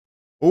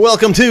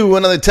Welcome to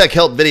another Tech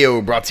Help video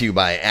brought to you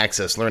by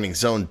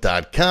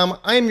AccessLearningZone.com.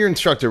 I am your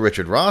instructor,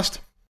 Richard Rost.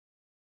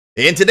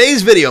 In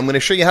today's video, I'm going to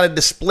show you how to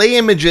display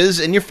images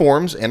in your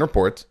forms and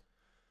reports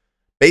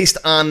based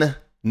on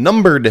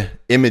numbered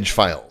image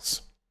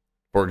files.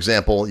 For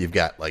example, you've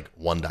got like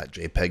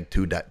 1.jpg,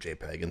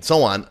 2.jpg, and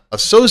so on,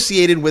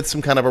 associated with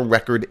some kind of a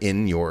record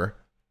in your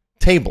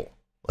table,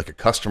 like a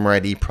customer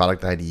ID,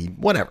 product ID,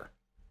 whatever.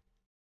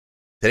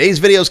 Today's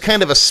video is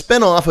kind of a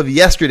spin-off of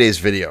yesterday's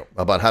video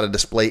about how to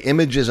display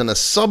images in a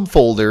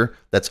subfolder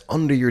that's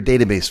under your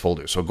database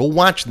folder. So go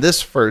watch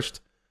this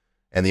first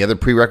and the other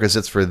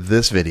prerequisites for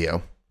this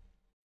video,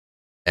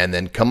 and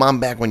then come on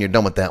back when you're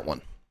done with that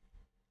one.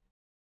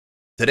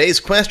 Today's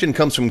question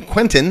comes from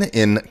Quentin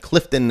in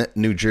Clifton,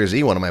 New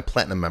Jersey, one of my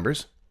platinum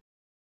members.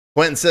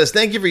 Quentin says,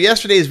 thank you for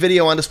yesterday's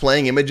video on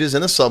displaying images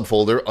in a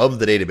subfolder of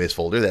the database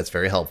folder. That's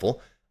very helpful.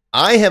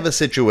 I have a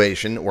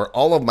situation where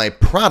all of my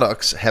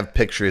products have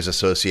pictures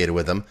associated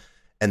with them,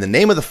 and the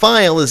name of the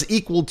file is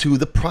equal to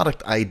the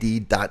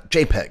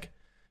ProductID.JPG.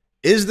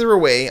 Is there a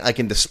way I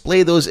can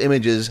display those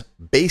images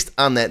based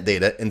on that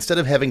data instead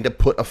of having to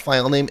put a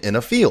file name in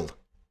a field?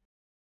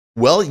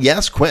 Well,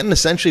 yes, Quentin,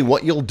 essentially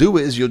what you'll do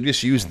is you'll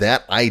just use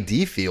that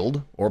ID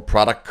field or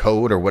product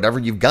code or whatever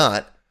you've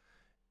got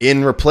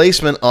in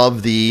replacement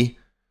of the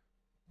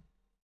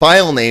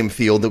file name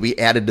field that we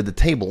added to the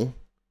table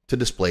to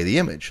display the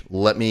image.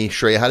 Let me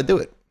show you how to do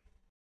it.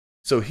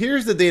 So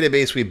here's the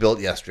database we built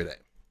yesterday.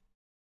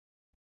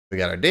 We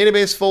got our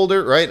database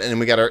folder, right? And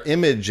we got our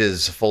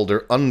images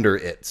folder under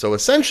it. So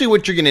essentially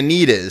what you're going to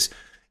need is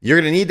you're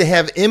going to need to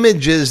have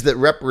images that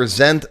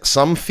represent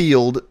some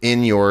field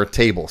in your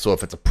table. So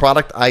if it's a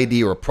product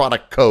ID or a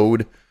product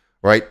code,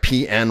 right?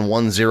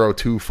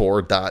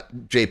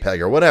 PN1024.jpg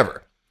or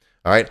whatever.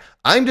 All right.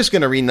 I'm just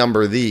going to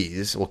renumber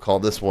these. We'll call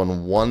this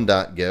one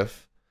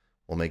 1.gif.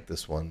 We'll make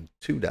this one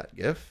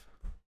 2.gif.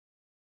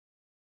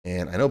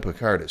 And I know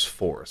Picard is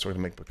 4, so we're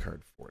going to make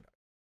Picard 4.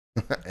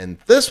 And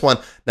this one,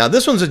 now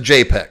this one's a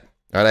JPEG.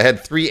 All right, I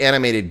had 3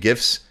 animated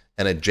GIFs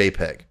and a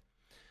JPEG.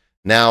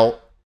 Now,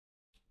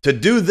 to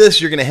do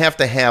this, you're going to have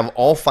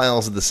all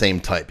files of the same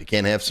type. You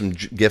can't have some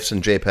GIFs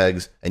and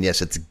JPEGs. And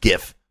yes, it's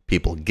GIF,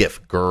 people,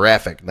 GIF,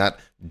 graphic, not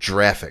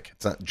graphic.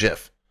 It's not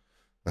GIF.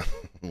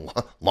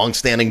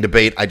 Long-standing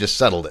debate, I just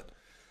settled it.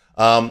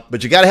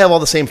 But you got to have all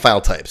the same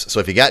file types. So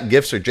if you got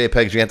GIFs or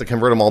JPEGs, you have to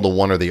convert them all to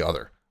one or the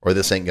other, or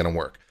this ain't going to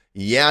work.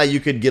 Yeah, you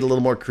could get a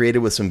little more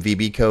creative with some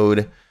VB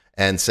code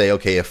and say,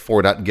 okay, if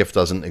 4.gif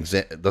doesn't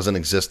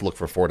exist, look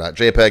for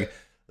 4.jpg.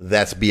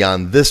 That's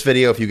beyond this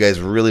video. If you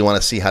guys really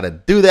want to see how to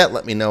do that,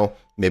 let me know.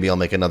 Maybe I'll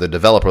make another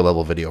developer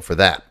level video for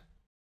that.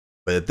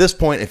 But at this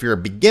point, if you're a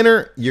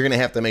beginner, you're going to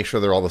have to make sure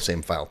they're all the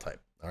same file type.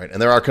 All right,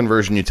 and there are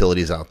conversion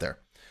utilities out there.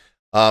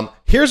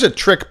 Here's a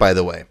trick, by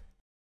the way.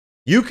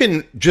 You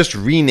can just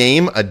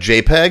rename a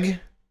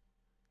JPEG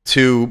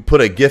to put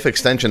a GIF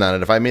extension on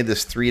it. If I made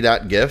this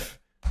 3.gif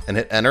and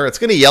hit enter, it's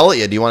going to yell at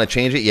you. Do you want to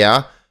change it?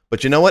 Yeah.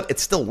 But you know what? It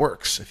still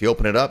works. If you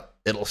open it up,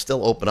 it'll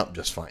still open up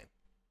just fine.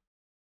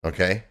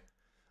 Okay.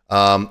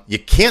 You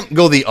can't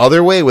go the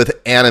other way with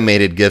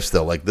animated GIFs,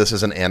 though. Like this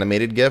is an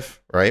animated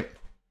GIF, right?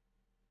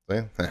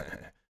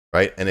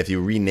 Right. And if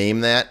you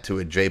rename that to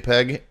a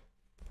JPEG,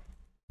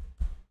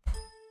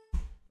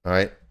 all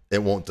right,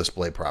 it won't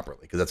display properly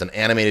because that's an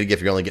animated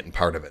GIF. You're only getting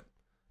part of it.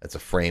 That's a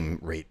frame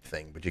rate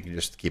thing, but you can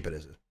just keep it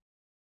as is.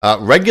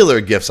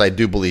 Regular GIFs, I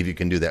do believe you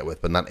can do that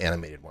with, but not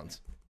animated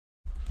ones.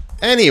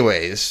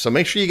 Anyways, so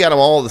make sure you got them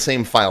all the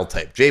same file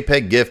type.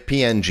 JPEG, GIF,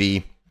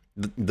 PNG,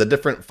 the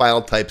different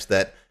file types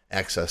that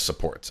Access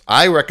supports.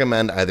 I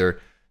recommend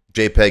either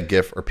JPEG,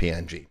 GIF, or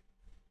PNG.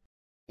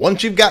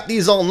 Once you've got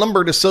these all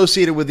numbered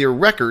associated with your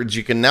records,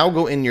 you can now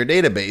go in your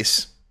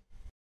database.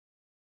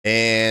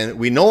 And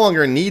we no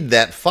longer need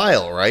that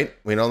file, right?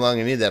 We no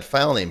longer need that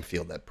file name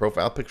field, that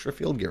profile picture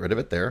field. Get rid of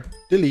it there.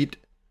 Delete.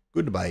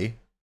 Goodbye.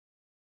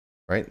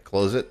 Right?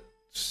 Close it.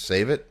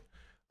 Save it.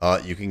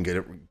 You can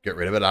get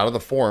rid of it out of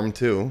the form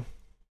too.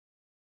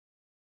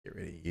 Get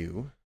rid of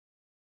you.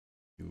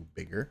 You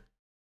bigger.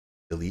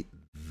 Delete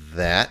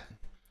that.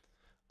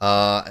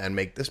 And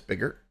make this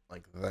bigger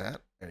like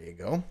that. There you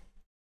go.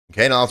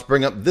 Okay, now let's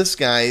bring up this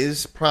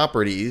guy's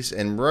properties,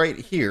 and right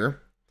here.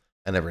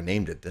 I never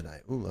named it, did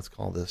I? Ooh, let's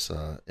call this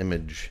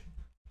image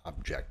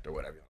object or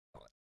whatever you want to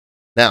call it.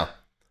 Now,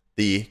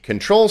 the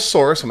control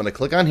source, I'm going to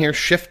click on here,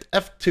 Shift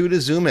F2 to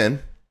zoom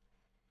in.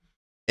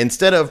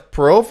 Instead of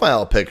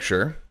profile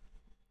picture,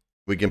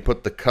 we can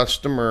put the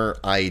customer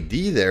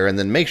ID there, and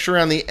then make sure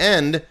on the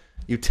end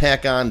you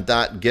tack on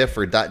 .gif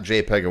or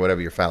 .jpg or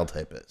whatever your file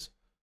type is.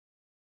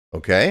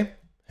 Okay,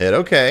 hit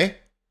OK.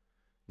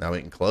 Now we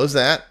can close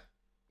that.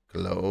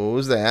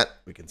 Close that.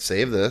 We can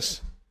save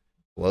this.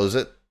 Close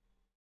it.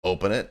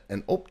 Open it,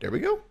 and oh, there we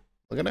go.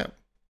 Look at that.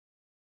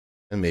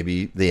 And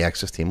maybe the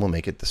Access team will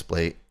make it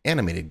display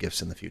animated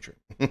GIFs in the future.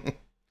 All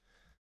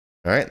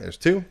right, there's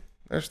 2,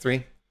 there's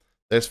 3,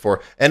 there's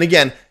 4. And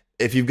again,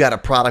 if you've got a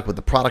product with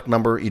the product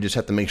number, you just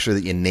have to make sure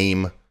that you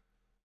name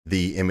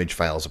the image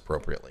files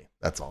appropriately.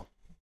 That's all.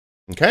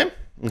 Okay?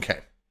 Okay.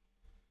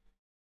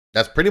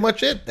 That's pretty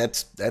much it.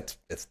 It's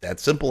that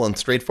simple and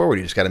straightforward.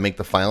 You just got to make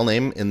the file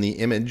name in the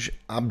image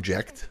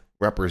object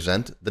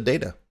represent the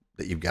data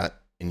that you've got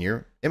in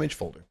your image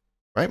folder,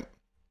 right?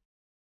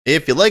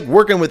 If you like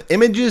working with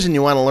images and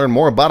you want to learn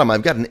more about them,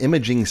 I've got an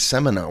imaging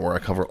seminar where I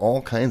cover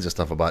all kinds of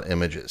stuff about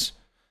images.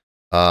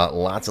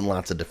 Lots and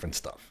lots of different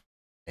stuff.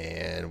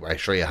 And I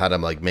show you how to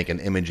like make an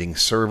imaging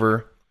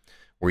server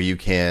where you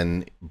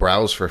can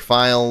browse for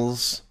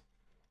files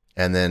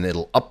and then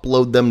it'll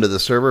upload them to the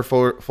server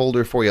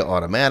folder for you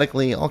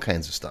automatically, all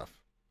kinds of stuff.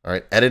 All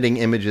right, editing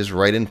images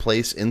right in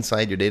place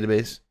inside your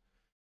database.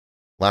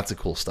 Lots of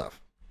cool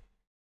stuff.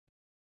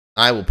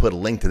 I will put a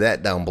link to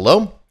that down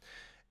below.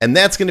 And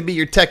that's going to be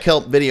your Tech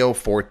Help video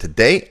for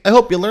today. I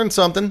hope you learned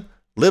something.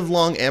 Live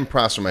long and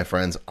prosper, my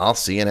friends. I'll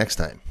see you next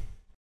time.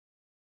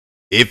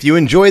 If you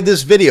enjoyed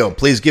this video,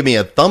 please give me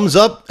a thumbs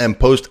up and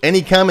post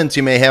any comments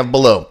you may have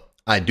below.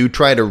 I do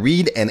try to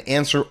read and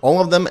answer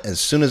all of them as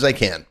soon as I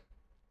can.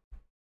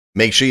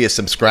 Make sure you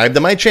subscribe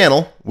to my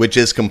channel, which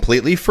is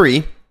completely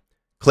free.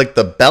 Click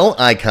the bell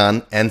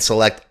icon and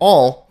select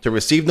all to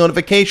receive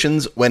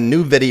notifications when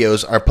new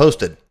videos are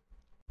posted.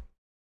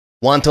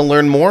 Want to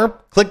learn more?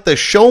 Click the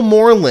Show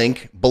More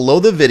link below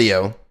the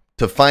video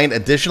to find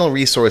additional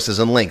resources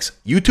and links.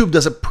 YouTube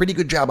does a pretty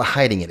good job of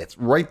hiding it. It's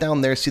right down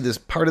there. See this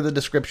part of the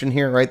description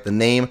here, right? The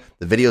name,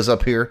 the video's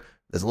up here.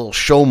 There's a little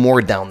Show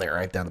More down there,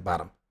 right down the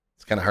bottom.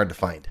 It's kind of hard to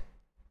find.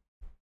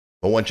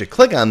 But once you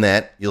click on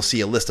that, you'll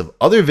see a list of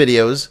other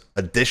videos,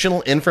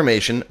 additional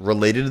information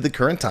related to the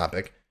current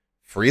topic,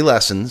 free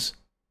lessons,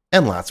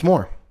 and lots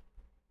more.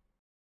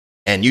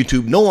 And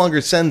YouTube no longer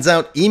sends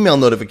out email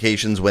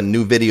notifications when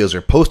new videos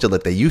are posted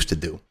like they used to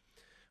do.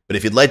 But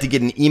if you'd like to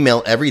get an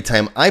email every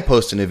time I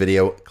post a new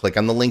video, click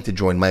on the link to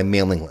join my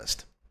mailing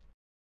list.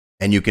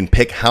 And you can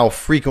pick how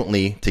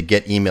frequently to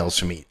get emails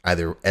from me,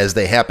 either as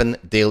they happen,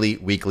 daily,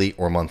 weekly,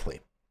 or monthly.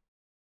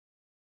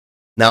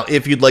 Now,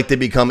 if you'd like to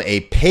become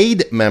a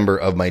paid member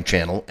of my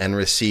channel and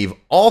receive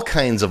all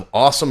kinds of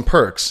awesome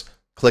perks,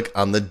 click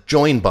on the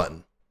Join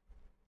button.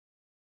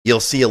 You'll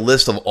see a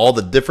list of all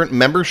the different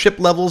membership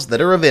levels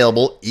that are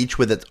available, each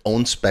with its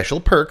own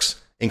special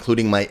perks,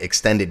 including my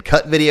extended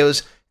cut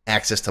videos,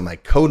 access to my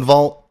code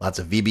vault, lots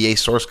of VBA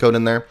source code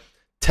in there,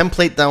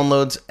 template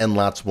downloads, and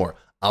lots more.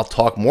 I'll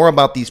talk more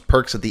about these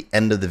perks at the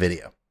end of the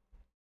video.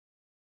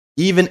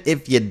 Even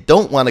if you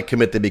don't want to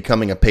commit to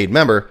becoming a paid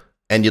member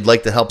and you'd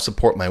like to help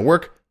support my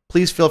work,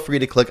 please feel free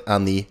to click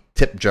on the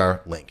tip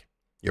jar link.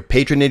 Your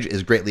patronage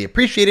is greatly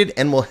appreciated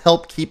and will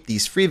help keep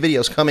these free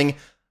videos coming.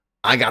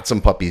 I got some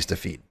puppies to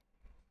feed.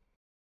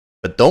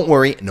 But don't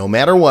worry, no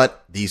matter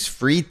what, these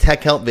free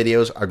Tech Help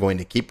videos are going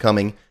to keep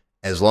coming.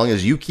 As long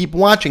as you keep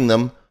watching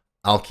them,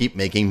 I'll keep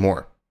making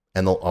more,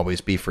 and they'll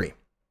always be free.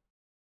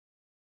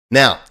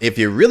 Now, if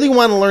you really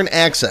want to learn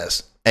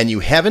Access and you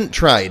haven't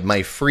tried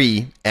my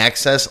free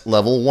Access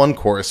Level 1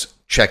 course,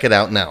 check it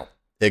out now.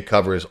 It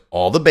covers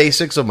all the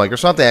basics of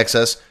Microsoft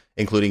Access,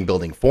 including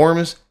building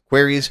forms,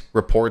 queries,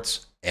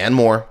 reports, and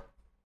more.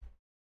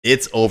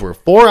 It's over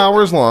 4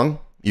 hours long.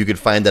 You can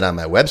find it on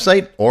my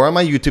website or on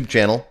my YouTube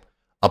channel.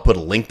 I'll put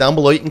a link down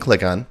below you can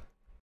click on.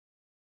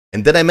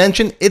 And did I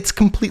mention it's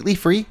completely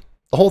free?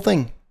 The whole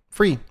thing,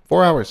 free,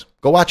 4 hours.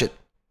 Go watch it.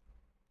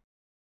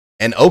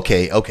 And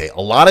okay,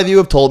 a lot of you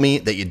have told me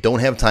that you don't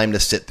have time to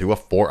sit through a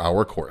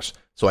 4-hour course.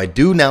 So I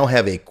do now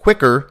have a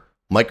quicker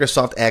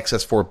Microsoft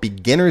Access for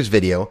Beginners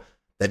video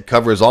that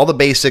covers all the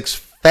basics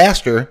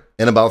faster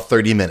in about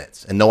 30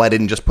 minutes. And no, I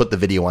didn't just put the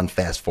video on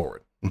fast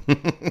forward.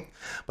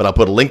 But I'll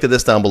put a link to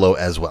this down below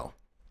as well.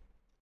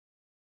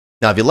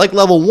 Now, if you like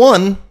level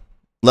 1,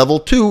 level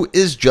 2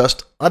 is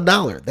just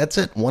 $1. That's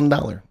it,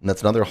 $1. And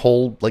that's another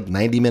whole like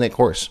 90-minute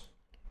course.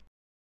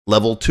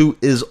 Level 2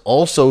 is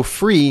also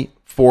free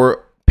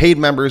for paid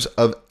members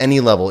of any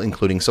level,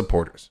 including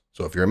supporters.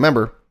 So if you're a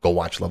member, go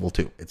watch level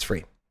 2. It's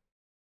free.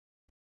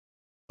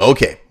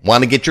 Okay,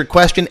 want to get your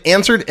question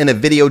answered in a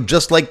video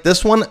just like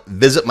this one?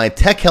 Visit my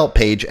Tech Help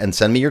page and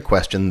send me your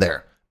question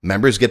there.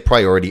 Members get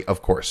priority,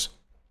 of course.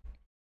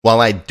 While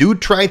I do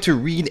try to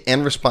read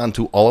and respond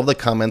to all of the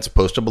comments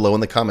posted below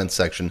in the comments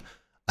section,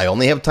 I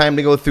only have time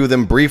to go through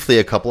them briefly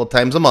a couple of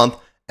times a month,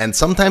 and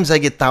sometimes I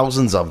get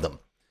thousands of them.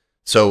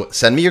 So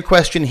send me your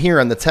question here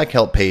on the Tech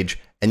Help page,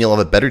 and you'll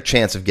have a better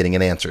chance of getting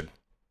it answered.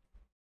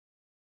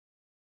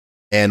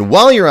 And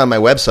while you're on my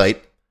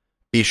website,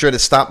 be sure to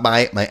stop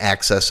by my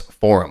Access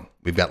forum.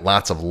 We've got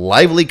lots of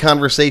lively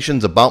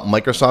conversations about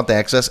Microsoft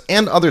Access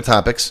and other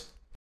topics.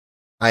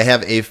 I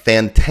have a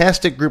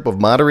fantastic group of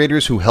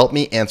moderators who help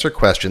me answer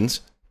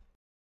questions.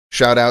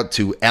 Shout out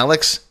to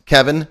Alex,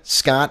 Kevin,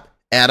 Scott,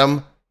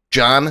 Adam,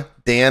 John,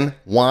 Dan,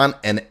 Juan,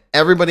 and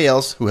everybody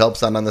else who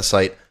helps out on the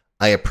site.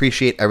 I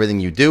appreciate everything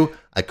you do.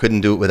 I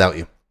couldn't do it without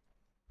you.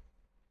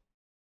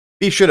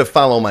 Be sure to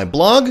follow my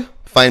blog,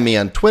 find me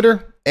on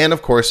Twitter, and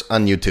of course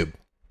on YouTube.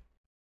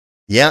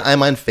 Yeah,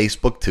 I'm on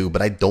Facebook too,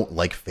 but I don't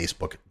like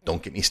Facebook.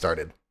 Don't get me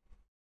started.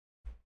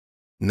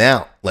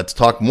 Now, let's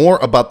talk more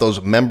about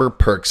those member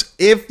perks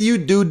if you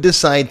do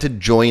decide to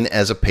join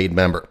as a paid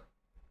member.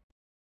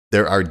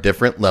 There are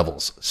different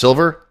levels: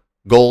 silver,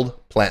 gold,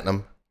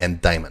 platinum,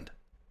 and diamond.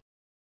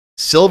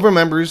 Silver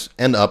members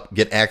and up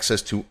get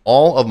access to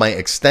all of my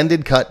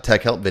extended cut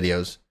Tech Help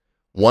videos,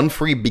 one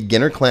free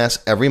beginner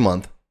class every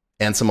month,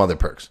 and some other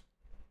perks.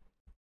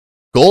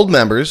 Gold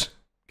members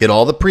get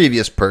all the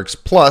previous perks,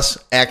 plus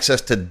access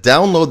to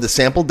download the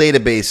sample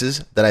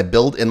databases that I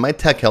build in my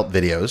Tech Help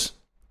videos,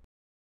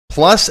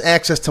 plus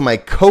access to my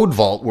code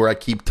vault where I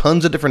keep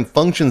tons of different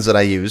functions that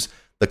I use,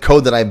 the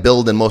code that I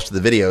build in most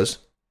of the videos.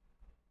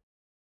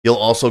 You'll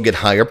also get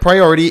higher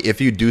priority if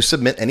you do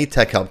submit any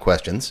Tech Help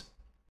questions.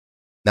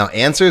 Now,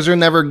 answers are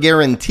never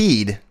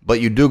guaranteed,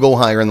 but you do go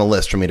higher in the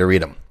list for me to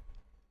read them.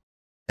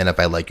 And if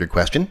I like your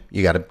question,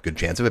 you got a good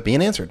chance of it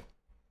being answered.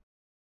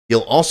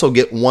 You'll also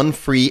get one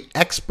free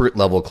expert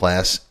level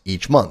class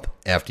each month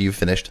after you've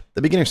finished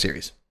the beginner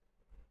series.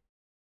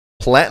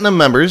 Platinum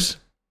members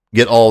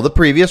get all the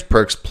previous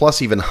perks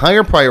plus even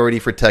higher priority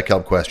for Tech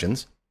Help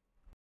questions.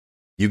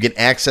 You get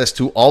access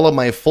to all of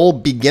my full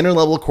beginner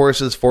level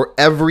courses for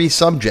every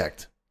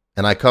subject.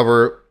 And I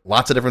cover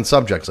lots of different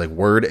subjects like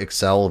Word,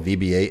 Excel,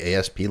 VBA,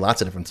 ASP,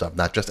 lots of different stuff,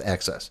 not just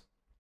Access.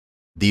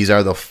 These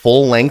are the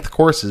full length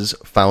courses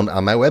found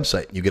on my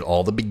website. You get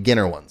all the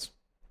beginner ones.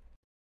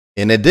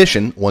 In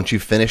addition, once you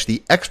finish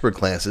the expert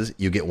classes,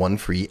 you get one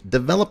free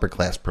developer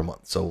class per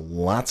month. So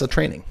lots of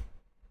training.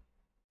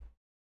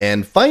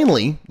 And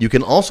finally, you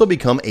can also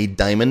become a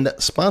Diamond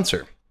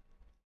sponsor.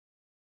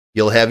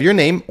 You'll have your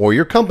name or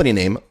your company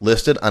name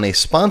listed on a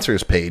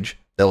sponsors page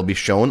that will be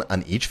shown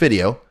on each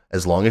video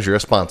as long as you're a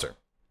sponsor.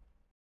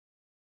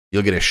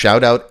 You'll get a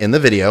shout out in the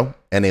video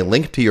and a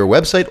link to your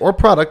website or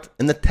product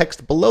in the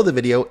text below the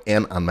video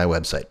and on my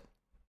website.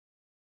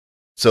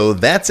 So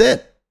that's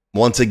it.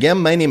 Once again,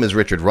 my name is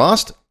Richard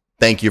Rost.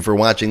 Thank you for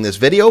watching this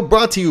video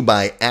brought to you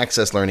by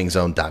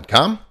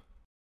AccessLearningZone.com.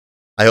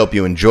 I hope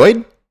you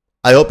enjoyed.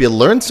 I hope you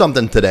learned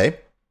something today.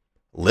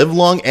 Live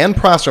long and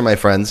prosper, my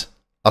friends.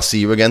 I'll see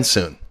you again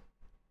soon.